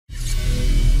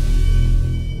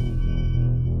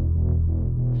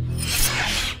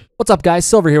What's up guys,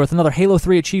 Silver here with another Halo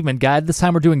 3 achievement guide. This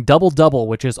time we're doing Double Double,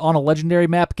 which is on a legendary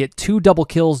map, get 2 double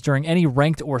kills during any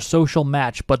ranked or social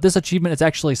match. But this achievement is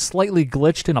actually slightly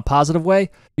glitched in a positive way.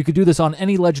 You could do this on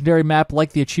any legendary map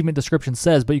like the achievement description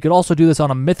says, but you could also do this on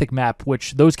a Mythic Map,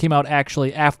 which those came out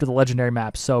actually after the legendary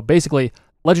maps. So basically,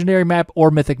 legendary map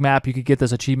or Mythic Map, you could get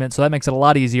this achievement, so that makes it a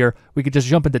lot easier. We could just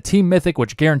jump into Team Mythic,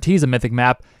 which guarantees a Mythic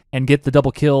Map, and get the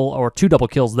double kill or 2 double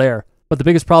kills there. But the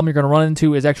biggest problem you're going to run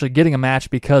into is actually getting a match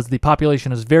because the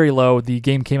population is very low. The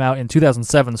game came out in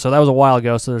 2007, so that was a while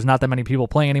ago, so there's not that many people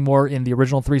playing anymore in the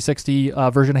original 360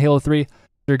 version of Halo 3.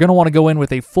 You're going to want to go in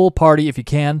with a full party if you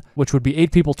can, which would be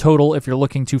 8 people total if you're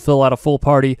looking to fill out a full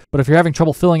party. But if you're having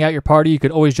trouble filling out your party, you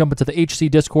could always jump into the HC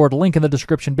Discord, link in the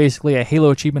description, basically a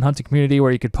Halo achievement hunting community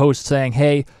where you could post saying,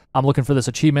 hey, I'm looking for this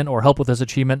achievement or help with this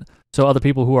achievement. So other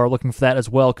people who are looking for that as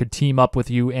well could team up with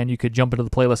you and you could jump into the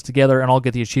playlist together and all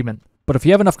get the achievement. But if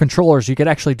you have enough controllers, you could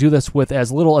actually do this with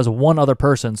as little as 1 other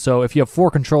person. So if you have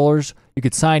 4 controllers, you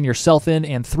could sign yourself in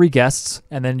and 3 guests,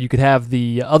 and then you could have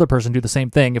the other person do the same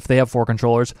thing if they have 4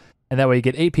 controllers. And that way you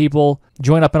get 8 people,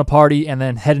 join up in a party, and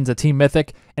then head into Team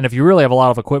Mythic. And if you really have a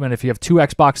lot of equipment, if you have 2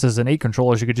 Xboxes and 8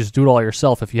 controllers, you could just do it all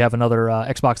yourself if you have another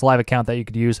Xbox Live account that you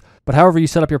could use. But however you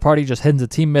set up your party, just head into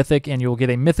Team Mythic, and you'll get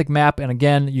a Mythic Map. And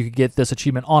again, you could get this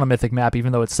achievement on a Mythic Map,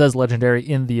 even though it says Legendary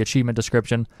in the achievement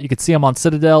description. You could see them on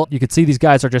Citadel. You could see these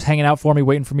guys are just hanging out for me,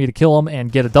 waiting for me to kill them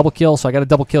and get a double kill. So I got a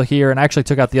double kill here, and I actually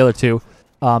took out the other 2.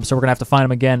 So we're going to have to find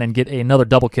them again and get another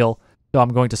double kill. So I'm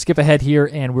going to skip ahead here,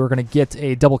 and we're going to get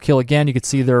a double kill again. You can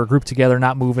see they're grouped together,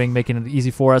 not moving, making it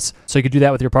easy for us. So you could do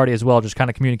that with your party as well. Just kind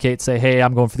of communicate, say, hey,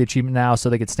 I'm going for the achievement now, so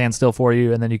they could stand still for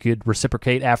you, and then you could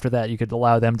reciprocate after that. You could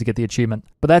allow them to get the achievement.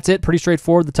 But that's it. Pretty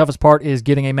straightforward. The toughest part is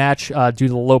getting a match due to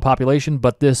the low population,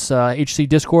 but this HC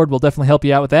Discord will definitely help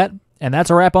you out with that. And that's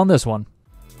a wrap on this one.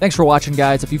 Thanks for watching,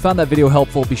 guys. If you found that video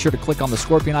helpful, be sure to click on the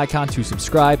scorpion icon to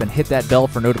subscribe and hit that bell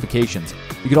for notifications.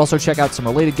 You could also check out some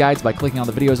related guides by clicking on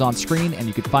the videos on screen, and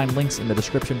you could find links in the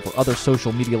description for other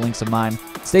social media links of mine.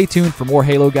 Stay tuned for more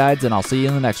Halo guides, and I'll see you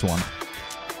in the next one.